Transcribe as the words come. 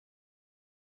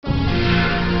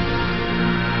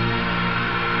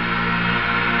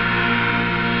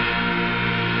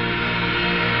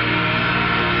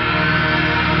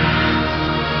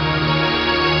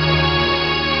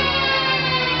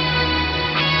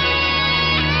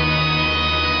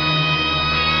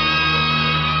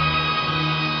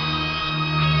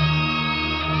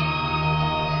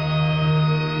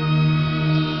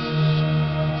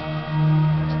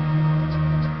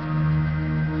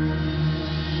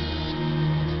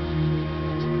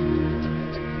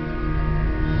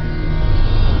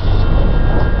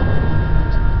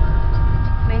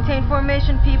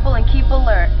and keep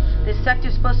alert. This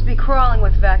sector's supposed to be crawling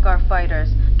with Vakar fighters.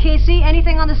 Casey,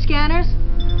 anything on the scanners?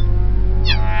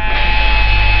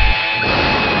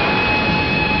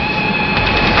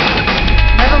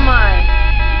 Never mind.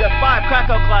 We got 5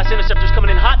 Krakow-class interceptors coming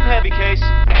in hot and heavy, Case.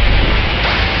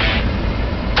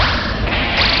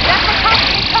 That's the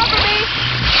company! Cover me!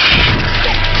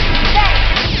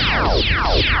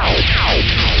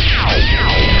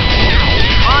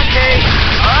 On, Case.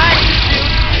 All right, shoot.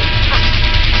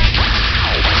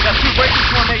 We got 2 breaking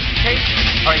formations, Case.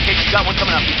 All right, Case, you got one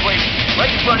coming up. He's waiting. Right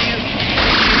in front of you. Come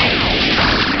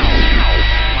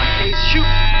on, Case, shoot.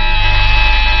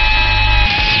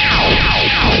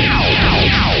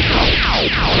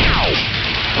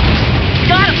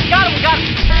 Got him, we got him.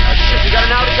 Oh, shit, we got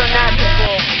an outage on National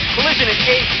Control. Collision in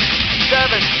 8,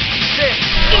 7, 6.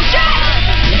 Eject!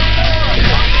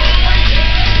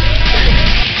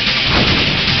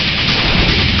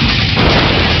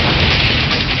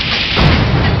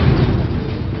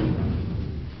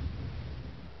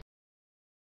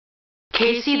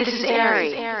 Casey, this is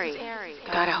Ari.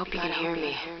 God, I hope you can hear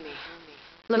me.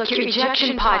 Look, your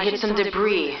ejection pod hit some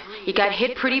debris. You got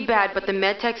hit pretty bad, but the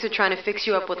medtechs are trying to fix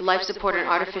you up with life support and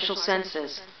artificial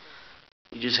senses.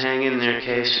 You just hang in there,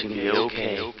 Case, and you'll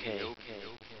be okay.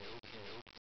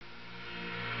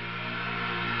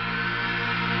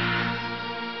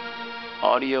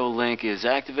 Audio link is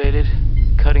activated.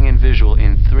 Cutting in visual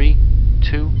in 3,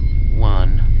 2,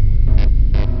 1.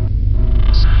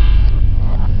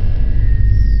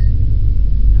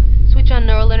 Switch on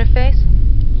neural interface.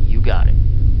 You got it.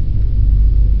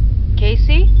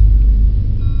 Casey?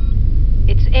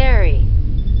 It's Ari.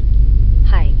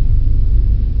 Hi.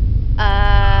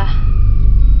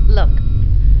 Look.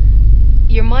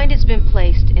 Your mind has been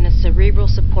placed in a cerebral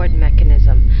support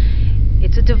mechanism.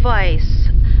 It's a device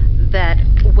that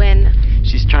when...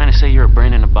 She's trying to say you're a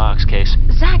brain in a box, Case.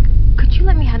 Zach, could you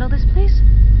let me handle this, please?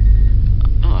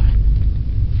 All right.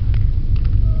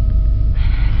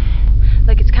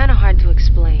 Look, it's kind of hard to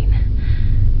explain.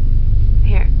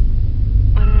 Here,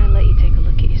 why don't I let you take a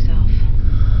look at yourself?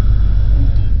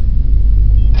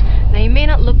 Now, you may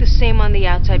not look the same on the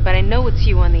outside, but I know it's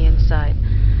you on the inside.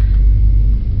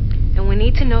 And we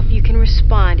need to know if you can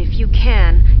respond. If you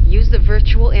can, use the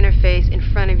virtual interface in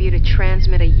front of you to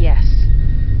transmit a yes.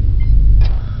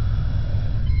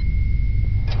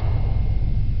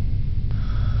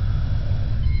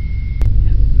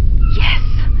 Yes!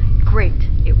 Great,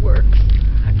 it works.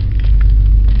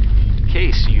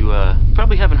 Case, you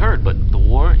probably haven't heard, but the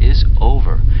war is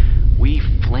over. We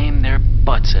flamed their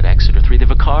butts at Exeter 3. The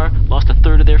Vakar lost a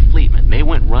third of their fleet, man. They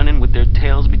went running with their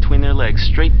tails between their legs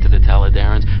straight to the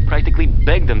Taladarans, practically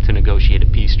begged them to negotiate a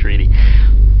peace treaty.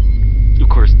 Of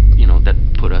course, you know, that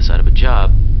put us out of a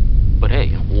job. But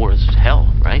hey, war is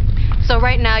hell, right? So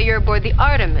right now you're aboard the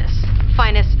Artemis,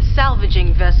 finest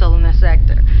salvaging vessel in the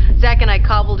sector. Zach and I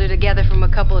cobbled her together from a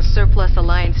couple of surplus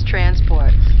Alliance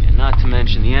transports. And not to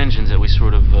mention the engines that we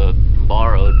sort of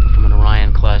borrowed from an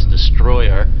Orion-class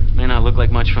destroyer. May not look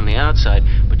like much from the outside,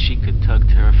 but she could tug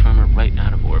terra firma right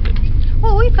out of orbit.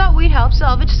 Well, we thought we'd help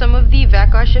salvage some of the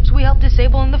Vakar ships we helped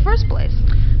disable in the first place.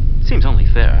 Seems only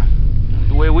fair.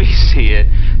 The way we see it,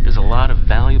 there's a lot of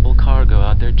valuable cargo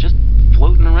out there just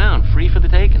floating around, free for the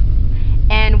taking.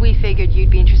 And we figured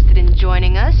you'd be interested in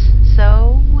joining us,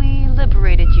 so we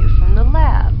liberated you from the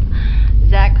lab.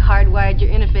 Zach hardwired your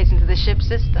interface into the ship's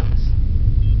systems.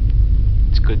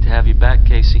 It's good to have you back,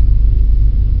 Casey.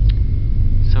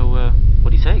 So, what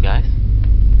do you say, guys?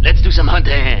 Let's do some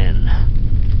hunting.